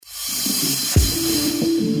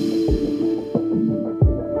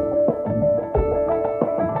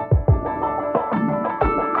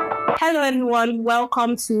everyone.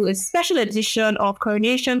 Welcome to a special edition of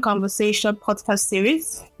Coronation Conversation podcast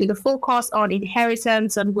series with a focus on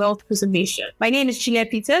inheritance and wealth preservation. My name is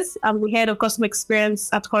Chinenye. I'm the head of customer experience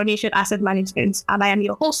at Coronation Asset Management, and I am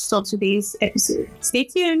your host of today's episode. Stay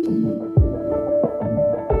tuned.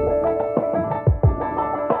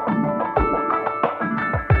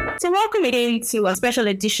 So welcome again to a special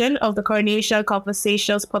edition of the Coronation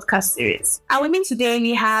Conversations podcast series. And with me today,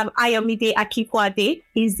 we have Ayomide Akinkuade.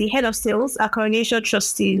 He's the head of sales at Coronation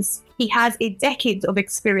Trustees. He has a decade of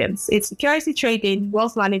experience in security trading,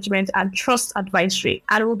 wealth management, and trust advisory.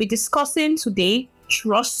 And we'll be discussing today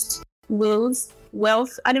trust, wills,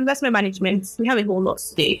 wealth, and investment management. We have a whole lot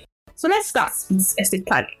today. So let's start with estate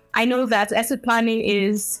planning. I know that estate planning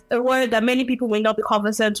is a word that many people may not be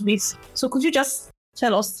conversant with. So could you just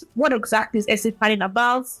tell us what exactly is estate planning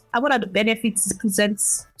about and what are the benefits it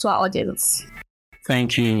presents to our audience?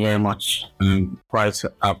 Thank you very much. I'm quite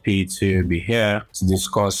happy to be here to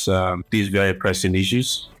discuss these very pressing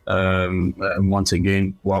issues. Once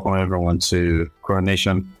again, welcome everyone to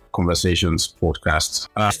Coronation Conversations podcast.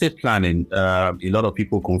 Estate planning, a lot of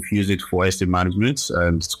people confuse it for estate management,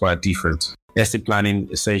 and it's quite different. Estate planning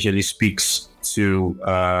essentially speaks to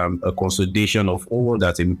a consolidation of all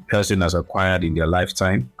that a person has acquired in their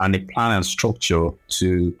lifetime and a plan and structure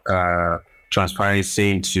to transfer it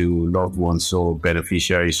same to loved ones or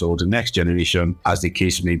beneficiaries or the next generation, as the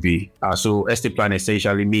case may be. So estate planning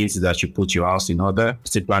essentially means that you put your house in order.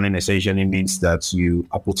 Estate planning essentially means that you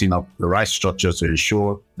are putting up the right structure to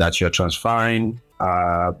ensure that you're transferring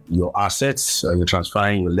your assets, you're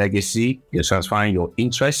transferring your legacy, you're transferring your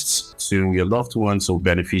interests to your loved ones or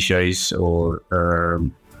beneficiaries or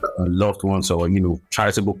loved ones or,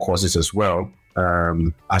 charitable causes as well.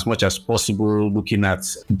 As much as possible, looking at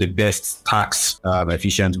the best tax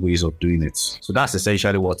efficient ways of doing it. So that's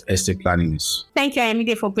essentially what estate planning is. Thank you,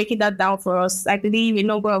 Ayomide, for breaking that down for us. I believe a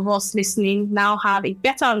number of us listening now have a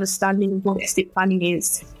better understanding of what estate planning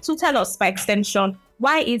is. So tell us, by extension,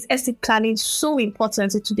 why is estate planning so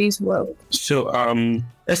important in today's world? So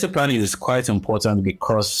estate planning is quite important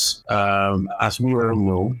because as we all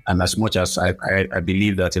know, and as much as I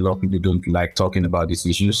believe that a lot of people don't like talking about these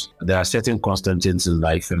issues, there are certain constants in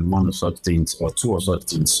life, and one of such things or two of such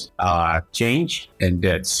things are change and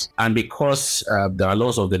death. And because there are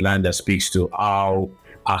laws of the land that speaks to how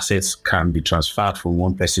assets can be transferred from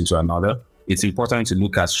one person to another, it's important to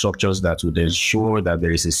look at structures that would ensure that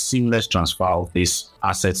there is a seamless transfer of these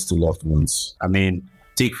assets to loved ones. I mean,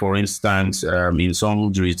 take for instance, in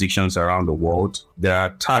some jurisdictions around the world, there are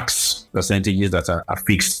tax percentages that are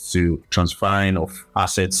fixed to transferring of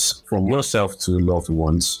assets from yourself to loved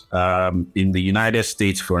ones. In the United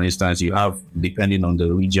States, for instance, you have, depending on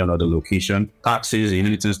the region or the location,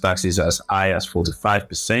 inheritance taxes as high as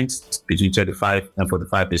 45%, between 35 and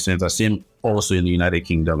 45% are same also in the United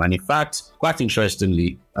Kingdom. And in fact, quite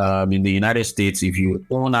interestingly, in the United States, if you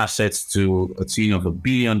own assets to a tune of $1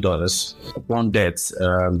 billion, upon death,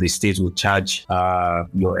 the state will charge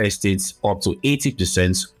your estates up to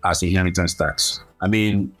 80% as inheritance tax. I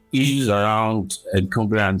mean, issues around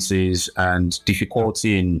encumbrances and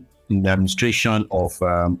difficulty in the administration of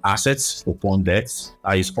assets upon death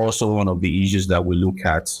is also one of the issues that we look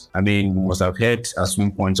at. I mean, we must have heard at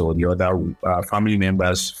one point or the other family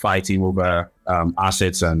members fighting over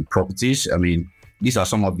assets and properties. I mean, these are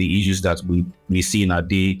some of the issues that we see in our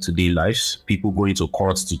day-to-day lives. People going to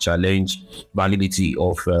courts to challenge validity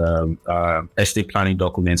of estate planning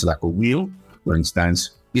documents like a will, for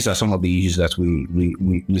instance. These are some of the issues that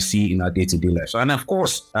we see in our day-to-day lives. And of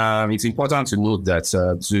course, it's important to note that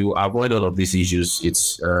to avoid all of these issues,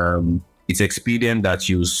 it's expedient that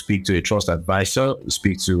you speak to a trust advisor,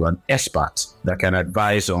 speak to an expert that can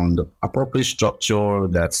advise on the appropriate structure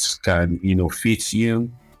that can, fit you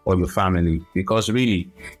or your family. Because really,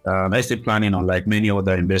 estate planning, unlike many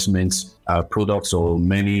other investments products or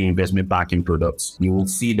many investment banking products, you will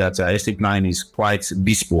see that estate planning is quite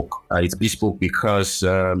bespoke. It's bespoke because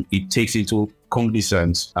it takes into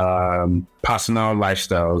cognizance personal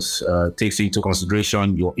lifestyles, takes into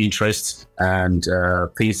consideration your interests and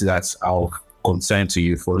things that are of concern to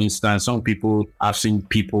you. For instance, I've seen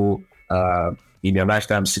people in their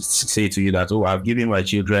lifetime say to you that, I've given my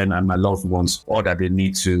children and my loved ones all that they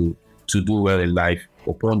need to do well in life.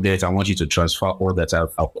 Upon death, I want you to transfer all that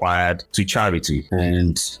I've acquired to charity.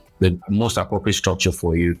 And the most appropriate structure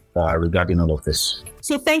for you regarding all of this.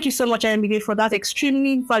 So thank you so much, Ayomide, for that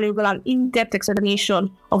extremely valuable and in-depth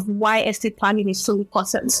explanation of why estate planning is so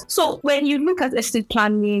important. So when you look at estate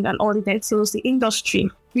planning and all the details, the industry,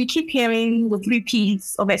 we keep hearing the 3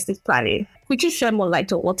 Ps of estate planning. Could you share more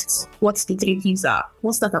light on what the 3Ps are?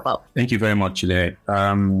 What's that about? Thank you very much, Chile.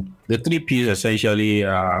 The 3Ps essentially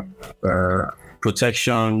are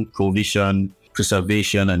protection, provision,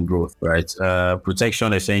 preservation, and growth, right?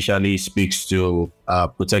 Protection essentially speaks to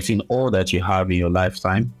protecting all that you have in your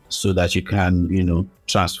lifetime so that you can,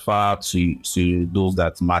 transfer to those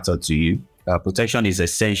that matter to you. Protection is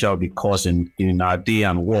essential because in our day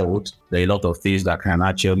and world, there are a lot of things that can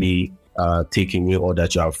actually take away all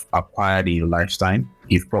that you have acquired in your lifetime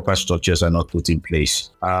if proper structures are not put in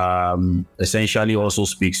place. Essentially also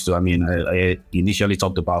speaks to, I initially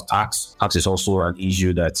talked about tax. Tax is also an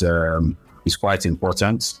issue that is quite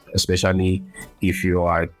important, especially if you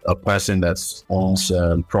are a person that owns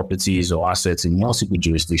properties or assets in multiple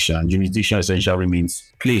jurisdictions. Jurisdiction essentially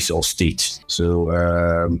means place or state.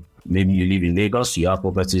 So maybe you live in Lagos, you have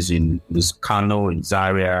properties in Kano, in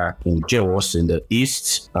Zaria, in Jos, in the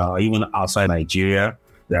east, even outside Nigeria.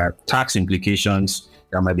 There are tax implications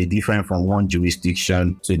that might be different from one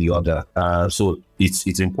jurisdiction to the other. So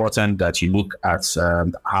it's important that you look at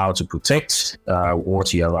how to protect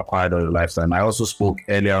what you have acquired over your lifetime. I also spoke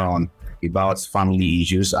earlier on about family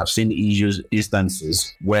issues. I've seen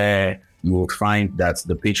instances where you will find that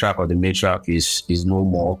the patriarch or the matriarch is no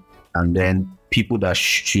more, and then people that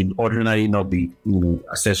should ordinarily not be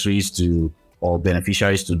accessories to or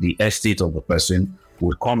beneficiaries to the estate of the person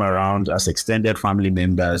would come around as extended family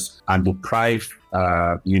members and deprive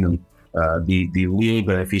the real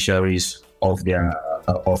beneficiaries of their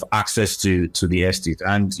of access to the estate.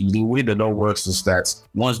 And the way the law works is that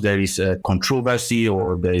once there is a controversy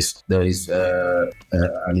or there is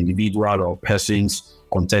an individual or persons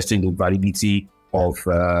contesting the validity of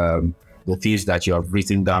the things that you have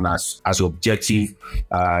written down as your objective,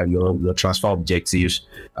 your transfer objectives,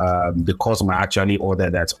 the court might actually order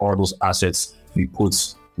that all those assets be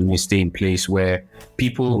put in a stay in place where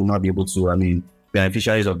people will not be able to,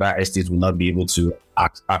 beneficiaries of that estate will not be able to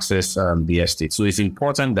access the estate. So it's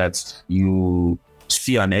important that you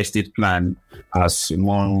see an estate plan as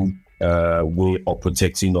one way of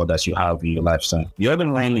protecting all that you have in your lifetime. The other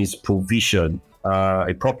line is provision.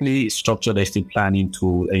 A properly structured estate planning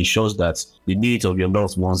tool ensures that the needs of your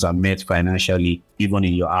loved ones are met financially, even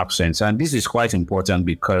in your absence. And this is quite important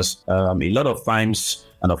because a lot of times,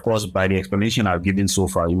 and of course, by the explanation I've given so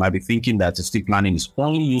far, you might be thinking that estate planning is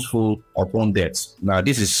only useful upon death. Now,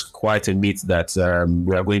 this is quite a myth that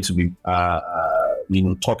we are going to be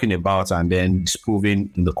talking about and then disproving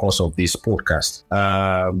in the course of this podcast.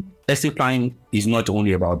 Estate planning is not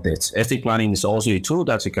only about debt. Estate planning is also a tool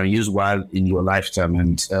that you can use while in your lifetime.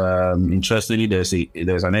 And interestingly,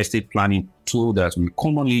 there's an estate planning tool that we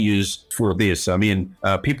commonly use for this.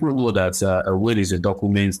 People know that a will is a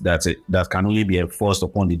document that can only be enforced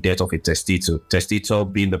upon the death of a testator. Testator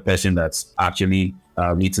being the person that's actually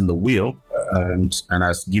written the will and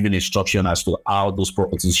has given instruction as to how those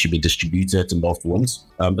properties should be distributed to loved ones.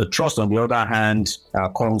 The trust, on the other hand,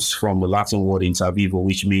 comes from the Latin word inter vivo,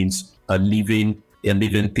 which means a living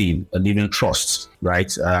thing, a living trust,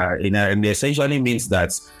 right? And essentially means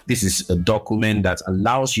that this is a document that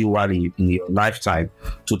allows you while in your lifetime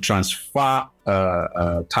to transfer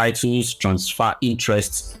titles, transfer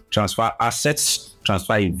interests, transfer assets,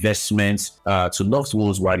 transfer investments to loved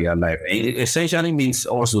ones while you're alive. It essentially means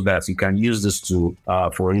also that you can use this to,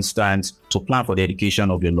 for instance, to plan for the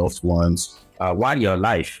education of your loved ones while you're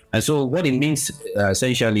alive. And so what it means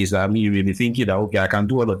essentially is that you will be thinking that, okay, I can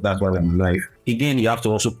do all of that while I'm alive. Again, you have to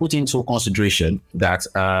also put into consideration that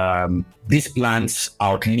these plans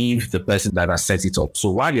outlive the person that has set it up.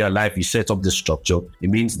 So while you're alive, you set up this structure.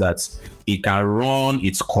 It means that it can run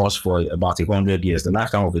its course for about 100 years. The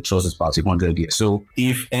lifetime of the trust is about 100 years. So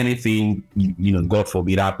if anything, God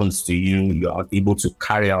forbid, happens to you, you are able to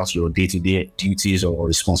carry out your day-to-day duties or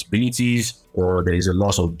responsibilities, or there is a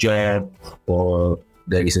loss of job, or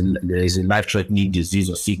there is a life-threatening disease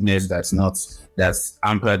or sickness that's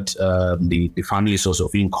hampered the family source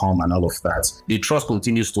of income and all of that. The trust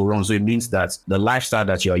continues to run. So it means that the lifestyle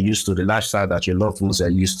that you are used to, the lifestyle that your loved ones are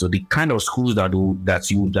used to, the kind of schools that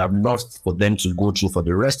you would have loved for them to go through for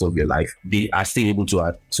the rest of your life, they are still able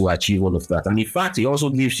to achieve all of that. And in fact, it also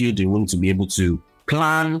gives you the room to be able to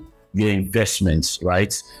plan your investments,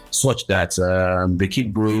 right? Such that they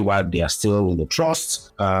keep growing while they are still in the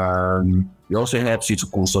trust. It also helps you to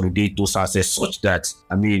consolidate those assets such that,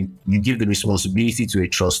 you give the responsibility to a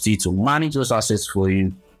trustee to manage those assets for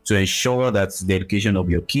you, to ensure that the education of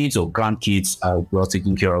your kids or grandkids are well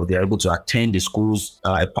taken care of. They're able to attend the schools,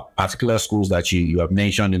 particular schools that you have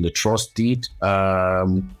mentioned in the trust deed.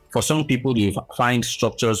 For some people, you find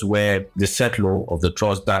structures where the settlor of the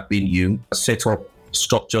trust, that being you, set up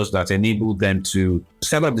structures that enable them to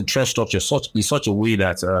set up the trust structure in such a way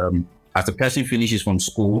that as the person finishes from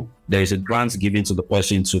school, there is a grant given to the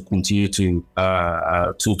person to continue to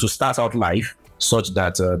start out life, such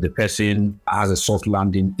that the person has a soft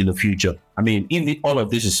landing in the future. I mean, all of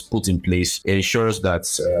this is put in place, it ensures that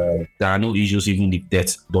there are no issues even if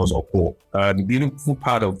death does occur. The beautiful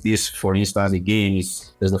part of this, for instance, again,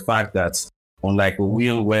 is the fact that unlike a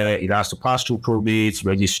will where it has to pass through probate,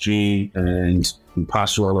 registry, and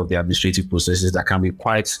pass through all of the administrative processes that can be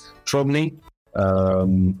quite troubling,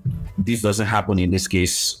 this doesn't happen in this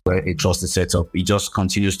case where a trust is set up. It just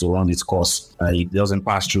continues to run its course. It doesn't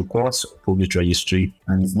pass through courts, probate registry,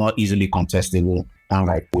 and it's not easily contestable,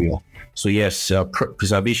 unlike will. So yes,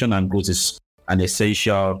 preservation and growth is an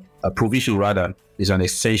essential, provision rather, is an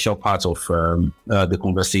essential part of the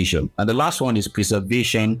conversation. And the last one is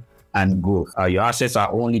preservation and growth. Your assets are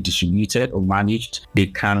only distributed or managed. They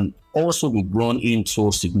can also be grown into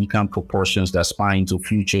significant proportions that span into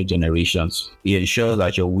future generations. It ensures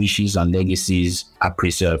that your wishes and legacies are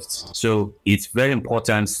preserved. So it's very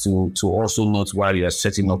important to also note while you're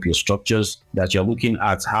setting up your structures that you're looking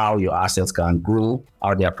at how your assets can grow,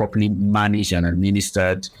 how they are properly managed and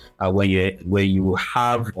administered. When you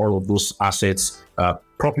have all of those assets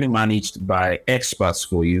properly managed by experts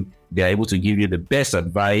for you, they are able to give you the best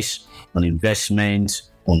advice on investment,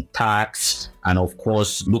 on tax, and of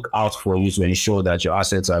course, look out for you to ensure that your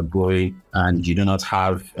assets are growing and you do not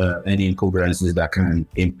have any encumbrances that can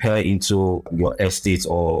impair into your estate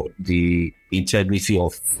or the integrity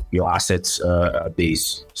of your assets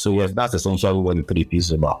base. So yes, that's essentially what the 3P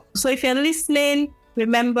is about. So if you're listening,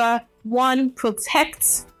 remember, 1,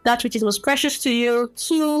 protect that which is most precious to you.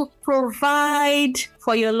 2, provide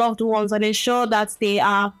for your loved ones and ensure that they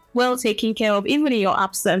are well taken care of, even in your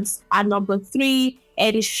absence. And number 3,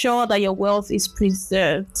 ensure that your wealth is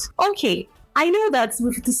preserved. Okay, I know that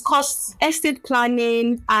we've discussed estate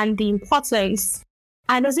planning and the importance.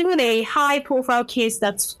 And there's even a high-profile case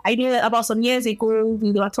that I knew about some years ago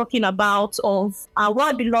we were talking about of our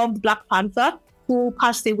well-beloved Black Panther who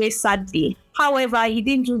passed away sadly. However, he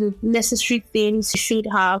didn't do the necessary things he should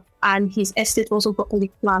have, and his estate also got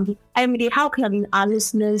fully planned. I mean, how can our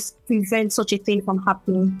listeners prevent such a thing from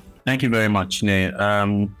happening? Thank you very much,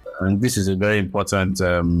 Chinenye. And this is a very important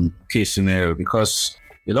case scenario because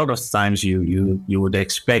a lot of times you would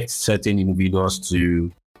expect certain individuals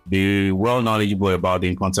to be well knowledgeable about the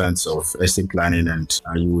importance of estate planning, and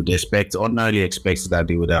you would ordinarily expect that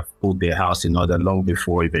they would have put their house in order long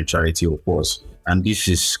before eventuality occurs. And this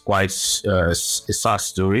is quite a sad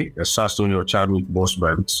story of Chadwick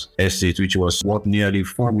Boseman's estate, which was worth nearly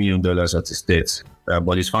 $4 million at his death.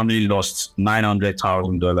 But his family lost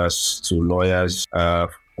 $900,000 to lawyers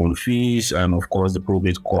on fees and, of course, the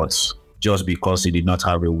probate courts, just because he did not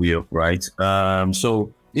have a will, right?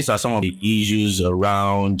 So these are some of the issues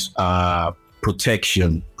around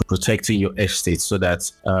protecting your estate so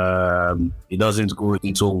that it doesn't go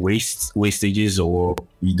into wastages, or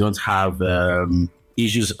you don't have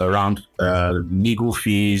issues around legal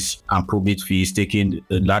fees and probate fees taking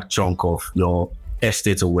a large chunk of your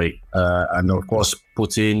estate away. And of course,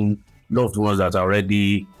 putting loved ones that are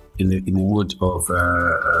already in the mood of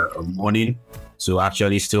mourning to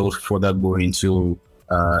actually still further go into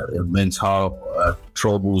mental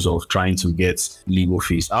troubles of trying to get legal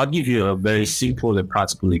fees. I'll give you a very simple and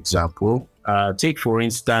practical example. Take, for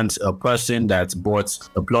instance, a person that bought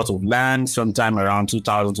a plot of land sometime around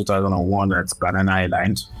 2001 at Banana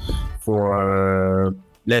Island for,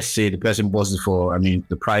 let's say the person bought it for,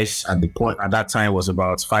 the price at that time was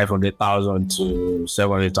about 500,000 to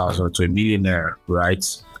 700,000 to $1 million, right?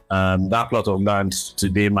 That plot of land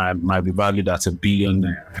today might be valued at $1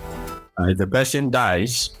 billion. If the person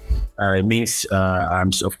dies, it means,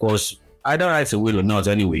 of course, either writes a will or not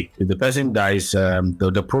anyway. If the person dies,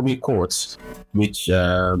 the probate courts, which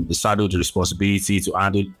is saddled with responsibility to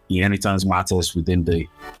handle inheritance matters within the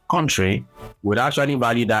country, would actually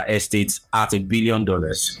value that estate at $1 billion.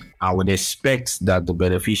 I would expect that the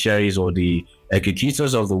beneficiaries or the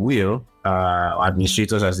executors of the will,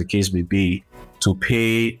 administrators as the case may be, to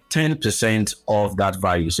pay 10% of that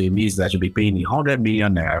value. So it means that you'll be paying 100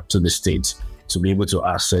 million naira to the state to be able to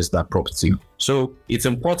access that property. So it's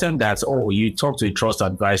important that you talk to a trust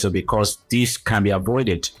advisor because this can be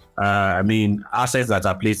avoided. Assets that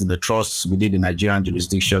are placed in the trusts within the Nigerian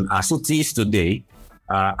jurisdiction as it is today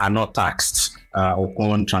are not taxed or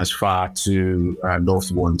on transfer to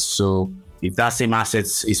loved ones. So if that same asset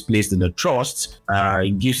is placed in the trust,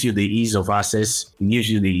 it gives you the ease of access, it gives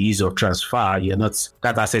you the ease of transfer.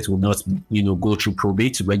 That asset will not, go through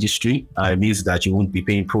probate registry. It means that you won't be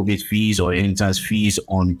paying probate fees or inheritance fees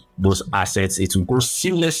on those assets. It will go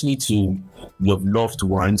seamlessly to your loved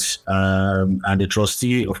ones. And the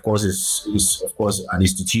trustee, of course, is of course an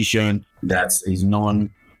institution that is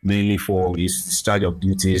known mainly for its discharge of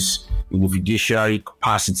duties in the fiduciary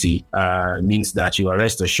capacity. Means that you are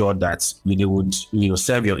rest assured that they would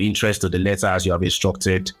serve your interest to the letter as you have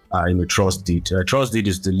instructed in the trust deed. Trust deed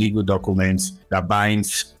is the legal document that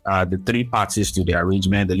binds the three parties to the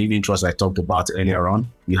arrangement. The living trust I talked about earlier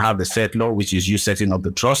on. You have the settlor, which is you setting up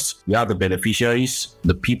the trust. You have the beneficiaries,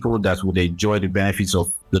 the people that would enjoy the benefits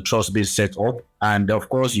of the trust being set up. And of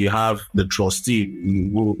course, you have the trustee,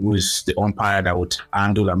 who is the umpire that would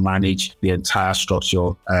handle and manage the entire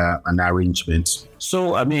structure and arrangement.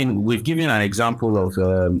 So, we've given an example of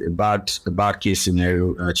a bad case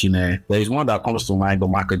scenario, Chinenye. There is one that comes to mind, the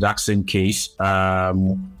Michael Jackson case,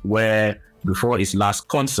 where before his last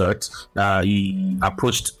concert, he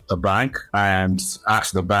approached a bank and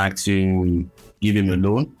asked the bank to give him a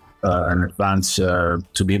loan, an advance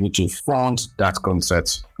to be able to fund that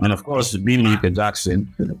concert. And of course, being Michael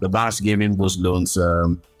Jackson, the banks gave him those loans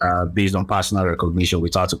based on personal recognition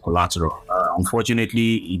without a collateral.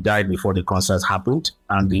 Unfortunately, he died before the concert happened,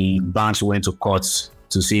 and the banks went to court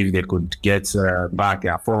to see if they could get back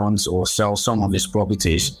their funds or sell some of his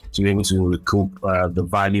properties to be able to recoup the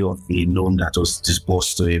value of the loan that was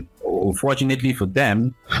disbursed to him. Unfortunately for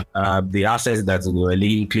them, the assets that they were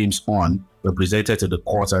laying claims on were presented to the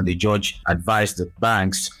court, and the judge advised the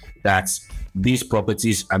banks that these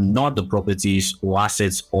properties are not the properties or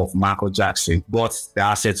assets of Michael Jackson, but the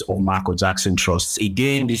assets of Michael Jackson Trusts.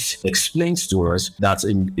 Again, this explains to us that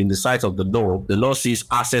in the sight of the law sees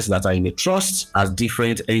assets that are in the trust as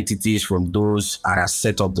different entities from those that are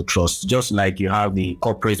set up the trust. Just like you have the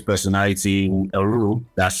corporate personality, a rule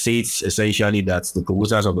that states essentially that the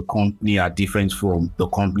promoters of the company are different from the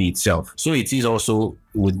company itself. So it is also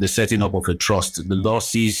with the setting up of a trust. The law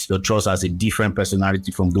sees the trust as a different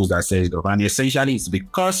personality from those that set it up. And essentially, it's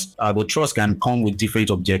because the trust can come with different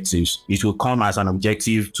objectives. It will come as an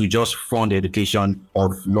objective to just fund the education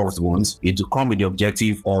of loved ones. It will come with the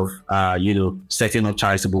objective of, setting up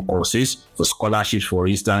charitable causes, for scholarships, for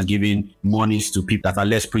instance, giving monies to people that are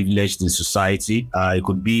less privileged in society. It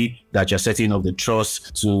could be that you're setting up the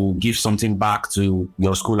trust to give something back to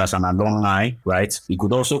your school as an alumni, right? It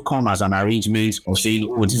could also come as an arrangement of saying,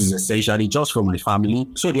 this is essentially just for my family.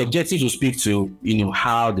 So the objective will speak to,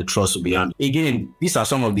 how the trust will be handled. Again, these are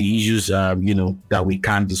some of the issues, that we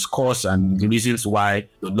can discuss, and the reasons why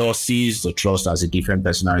the law sees the trust as a different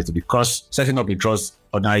personality, because setting up the trust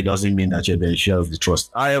ordinarily doesn't mean that you're the share of the trust.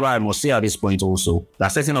 However, I must say at this point also that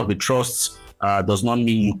setting up the trust does not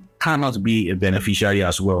mean you cannot be a beneficiary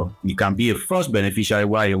as well. You can be a first beneficiary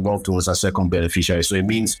while your loved ones are second beneficiary. So it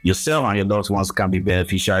means yourself and your loved ones can be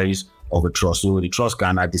beneficiaries of a trust. So the trust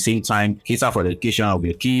can at the same time cater for the education of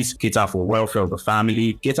your kids, cater for welfare of the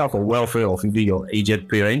family, cater for welfare of even your aged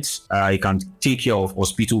parents. You can take care of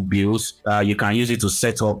hospital bills. You can use it to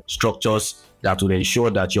set up structures that will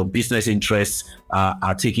ensure that your business interests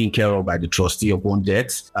are taken care of by the trustee upon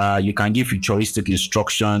death. You can give futuristic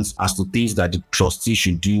instructions as to things that the trustee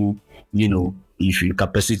should do, if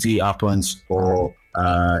incapacity happens or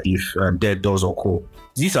if death does occur.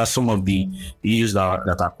 These are some of the issues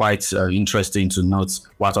that are quite interesting to note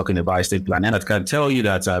while talking about estate planning. And I can tell you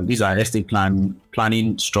that these are estate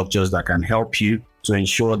planning structures that can help you to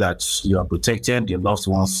ensure that you are protected, your loved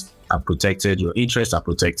ones are protected, your interests are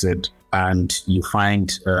protected, and you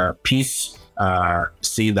find peace,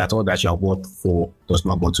 seeing that all that you are worked for does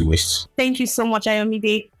not go to waste. Thank you so much,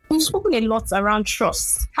 Ayomide. We've spoken a lot around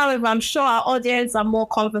trust. However, I'm sure our audience are more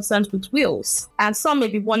conversant with wills. And some may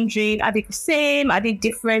be wondering, are they the same? Are they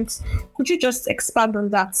different? Could you just expand on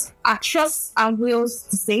that? Are trusts and wills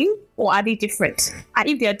the same, or are they different? And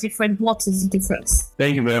if they are different, what is the difference?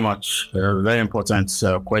 Thank you very much. Very important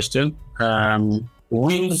question.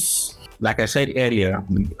 Wills, like I said earlier,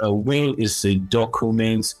 a will is a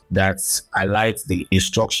document that highlights the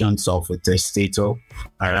instructions of a testator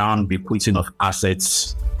around bequeathing of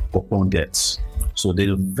assets upon death. So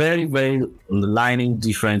the very, very lining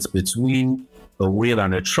difference between a will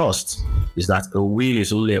and a trust is that a will is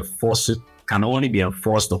can only be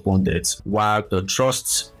enforced upon death, while the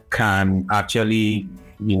trust can actually,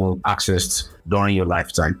 accessed during your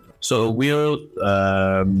lifetime. So a will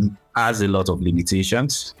has a lot of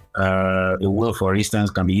limitations. A will, for instance,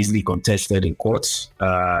 can be easily contested in court.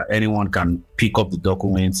 Anyone can pick up the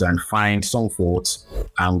documents and find some faults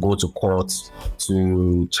and go to court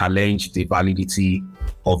to challenge the validity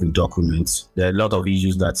of the documents. There are a lot of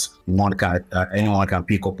issues that anyone can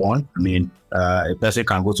pick up on. I mean, a person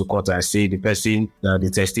can go to court and say the person,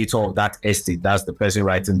 the testator of that estate, that's the person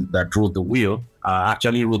that wrote the will,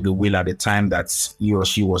 actually wrote the will at the time that he or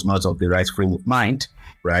she was not of the right frame of mind,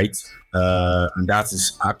 right? And that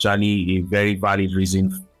is actually a very valid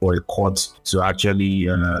reason for a court to actually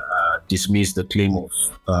dismiss the claim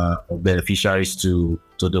of beneficiaries to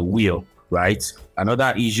the will, right?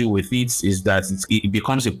 Another issue with it is that it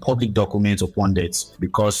becomes a public document upon death,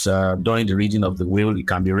 because during the reading of the will, it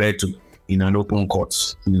can be read in an open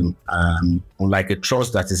court. Unlike a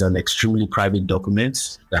trust that is an extremely private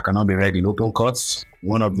document that cannot be read in open courts,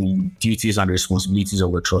 one of the duties and responsibilities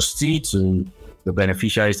of a trustee to the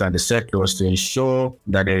beneficiaries and the settlers to ensure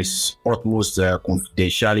that there is utmost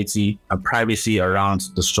confidentiality and privacy around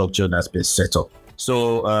the structure that's been set up.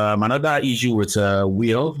 So another issue with a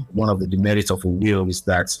will, one of the demerits of a will is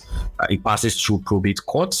that it passes through probate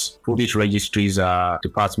courts. Probate registries are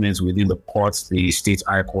departments within the courts, the state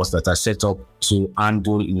high courts that are set up to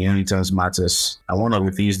handle inheritance matters. And one of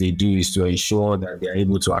the things they do is to ensure that they are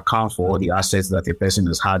able to account for all the assets that a person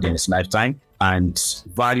has had in his lifetime and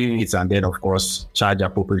value it, and then, of course, charge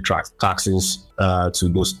appropriate taxes to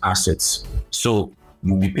those assets. So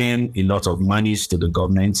you'll be paying a lot of monies to the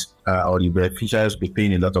government, or the beneficiaries will be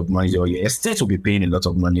paying a lot of money, or your estate will be paying a lot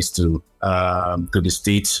of monies to the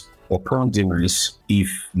state upon demise if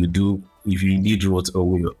you indeed wrote a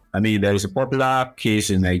will. I mean, there is a popular case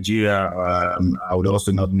in Nigeria. I would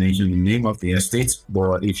also not mention the name of the estate,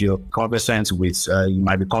 but if you're conversant with, you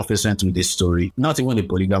might be conversant with this story. Not even a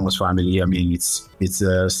polygamous family. I mean, it's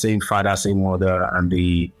same father, same mother, and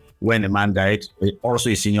when the man died,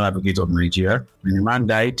 also a senior advocate of Nigeria. When the man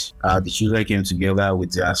died, the children came together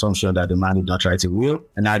with the assumption that the man did not write a will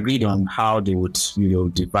and agreed on how they would,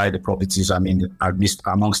 divide the properties, at least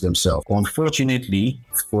amongst themselves. Unfortunately,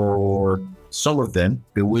 for some of them,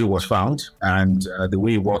 the will was found, and the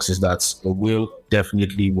way it works is that the will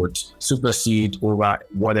definitely would supersede over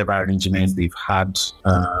whatever arrangements they've had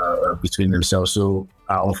between themselves. So,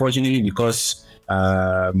 unfortunately, because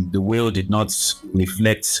the will did not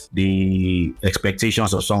reflect the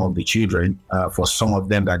expectations of some of the children. For some of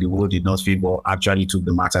them, that the will did not favor, actually took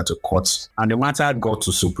the matter to court, and the matter got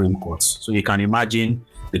to Supreme Court. So you can imagine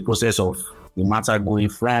the process of the matter going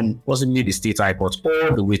from possibly the state high court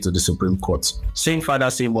all the way to the Supreme Court. Same father,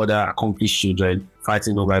 same mother, accomplished children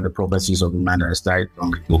fighting over the properties of a man that has died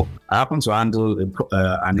long ago. I happened to handle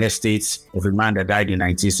an estate of a man that died in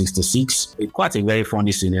 1966. It's quite a very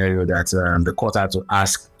funny scenario that the court had to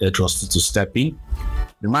ask a trustee to step in.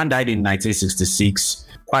 The man died in 1966,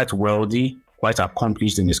 quite wealthy, quite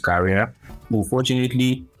accomplished in his career.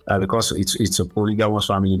 Unfortunately, because it's a polygamous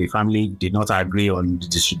family, the family did not agree on the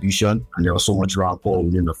distribution, and there was so much rapport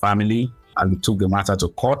within the family, and we took the matter to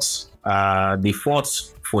court. They fought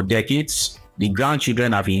for decades. The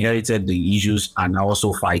grandchildren have inherited the issues and are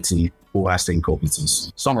also fighting over certain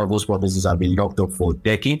properties. Some of those properties have been locked up for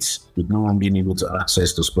decades with no one being able to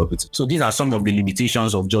access those properties. So these are some of the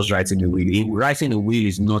limitations of just writing a will. Writing a will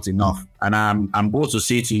is not enough. And I'm bold to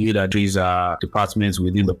say to you that these are departments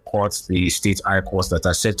within the courts, the state high courts that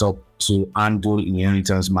are set up to handle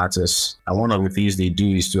inheritance matters. And one of the things they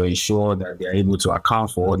do is to ensure that they are able to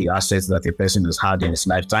account for all the assets that a person has had in his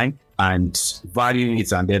lifetime and value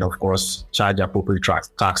it, and then, of course, charge appropriate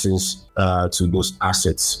taxes to those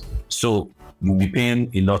assets. So you'll be paying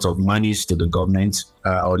a lot of monies to the government,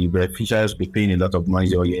 or the beneficiaries will be paying a lot of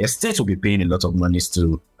money, or your estate will be paying a lot of monies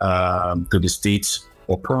to the state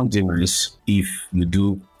upon demise if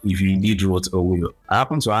you indeed wrote a will. I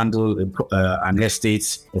happened to handle an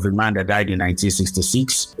estate of a man that died in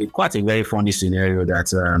 1966. It's quite a very funny scenario that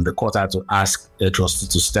the court had to ask a trustee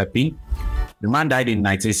to step in. The man died in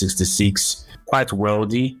 1966, quite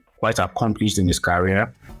wealthy, quite accomplished in his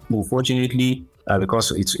career. Unfortunately,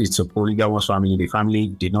 because it's a polygamous family, the family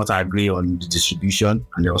did not agree on the distribution,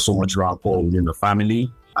 and there was so much rapport within the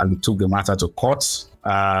family, and we took the matter to court.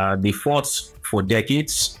 They fought for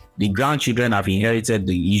decades. The grandchildren have inherited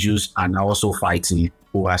the issues and are also fighting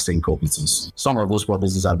over certain properties. Some of those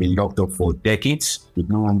properties have been locked up for decades with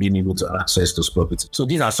no one being able to access those properties. So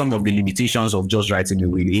these are some of the limitations of just writing a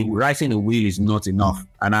will. Writing a will is not enough.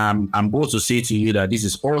 And I'm bold to say to you that this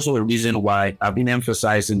is also a reason why I've been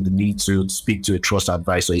emphasizing the need to speak to a trust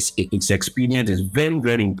advisor. It's expedient. It's very,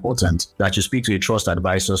 very important that you speak to a trust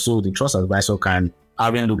advisor, so the trust advisor can,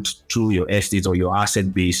 having looked through your estate or your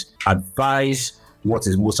asset base, advise what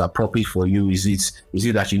is most appropriate for you. Is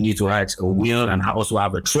it that you need to write a will and also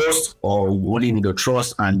have a trust, or you only need a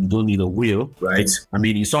trust and you don't need a will, right? I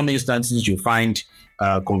mean, in some instances, you find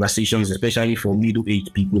conversations, especially for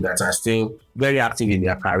middle-aged people that are still very active in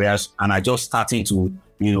their careers and are just starting to,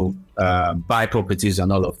 buy properties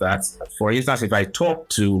and all of that. For instance, if I talk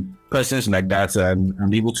to persons like that and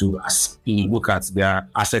I'm able to look at their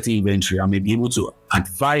asset inventory, I may be able to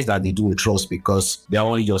advise that they do a trust because they're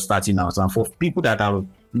only just starting out. And for people that have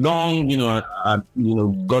long,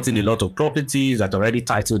 gotten a lot of properties that are already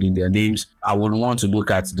titled in their names, I would want to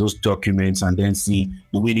look at those documents and then see,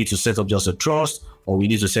 do we need to set up just a trust, or we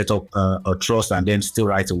need to set up a trust and then still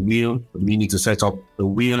write a will? We need to set up a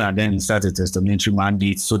will and then insert a testamentary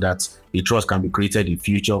mandate so that a trust can be created in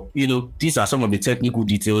future. These are some of the technical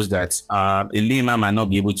details that a layman might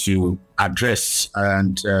not be able to address.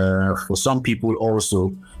 And for some people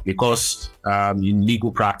also, because in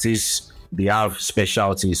legal practice, they have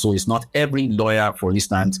specialties. So it's not every lawyer, for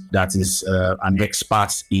instance, that is an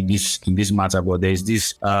expert in this matter, but there's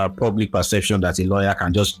this public perception that a lawyer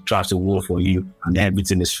can just draft a will for you and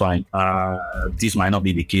everything is fine. This might not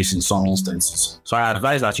be the case in some instances. So I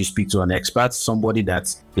advise that you speak to an expert, somebody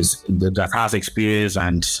that has experience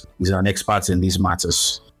and is an expert in these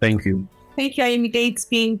matters. Thank you. Thank you, Ayomide. It's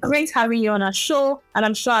been great having you on our show, and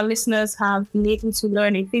I'm sure our listeners have been able to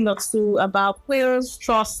learn a thing or two about wills,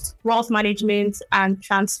 trust, wealth management, and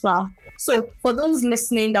transfer. So for those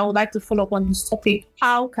listening that would like to follow up on this topic,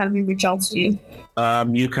 how can we reach out to you?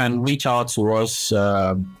 You can reach out to us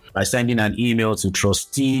by sending an email to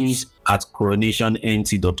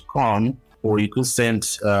trustees@coronationnt.com, or you could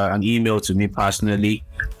send an email to me personally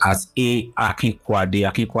at Akinkuade.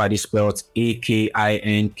 Akinkuade spelled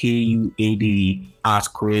Akinkuade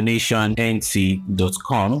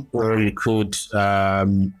 @coronationnt.com, or you could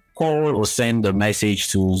call or send a message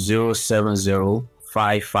to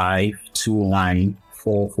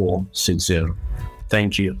 070-5529-4460.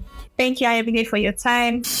 Thank you. Thank you, Ayomide, for your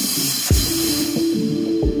time.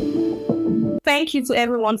 Thank you to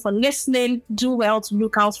everyone for listening. Do well to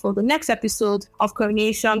look out for the next episode of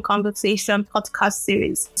Coronation Conversation podcast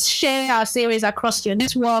series. Share our series across your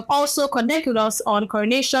network. Also connect with us on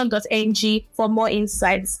coronation.ng for more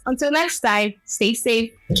insights. Until next time, stay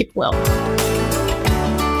safe, keep well.